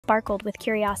sparkled with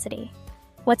curiosity.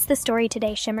 "What's the story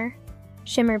today, Shimmer?"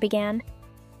 Shimmer began.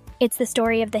 "It's the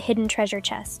story of the hidden treasure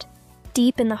chest.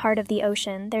 Deep in the heart of the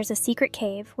ocean, there's a secret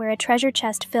cave where a treasure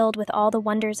chest filled with all the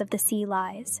wonders of the sea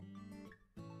lies.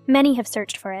 Many have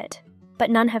searched for it, but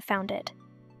none have found it.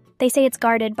 They say it's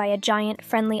guarded by a giant,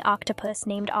 friendly octopus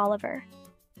named Oliver."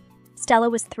 Stella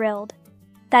was thrilled.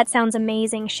 "That sounds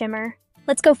amazing, Shimmer.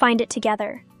 Let's go find it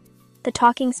together." The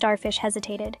talking starfish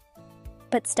hesitated.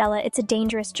 "But Stella, it's a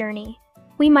dangerous journey.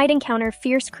 We might encounter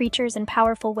fierce creatures and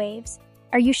powerful waves.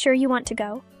 Are you sure you want to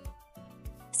go?"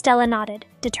 Stella nodded,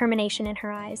 determination in her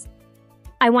eyes.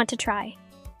 "I want to try.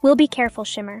 We'll be careful,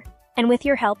 Shimmer, and with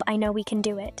your help, I know we can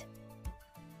do it."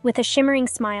 With a shimmering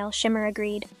smile, Shimmer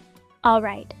agreed. "All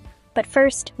right, but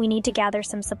first, we need to gather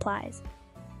some supplies.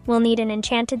 We'll need an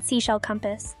enchanted seashell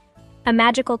compass, a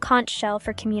magical conch shell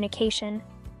for communication,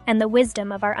 and the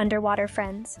wisdom of our underwater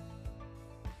friends."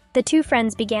 The two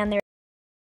friends began their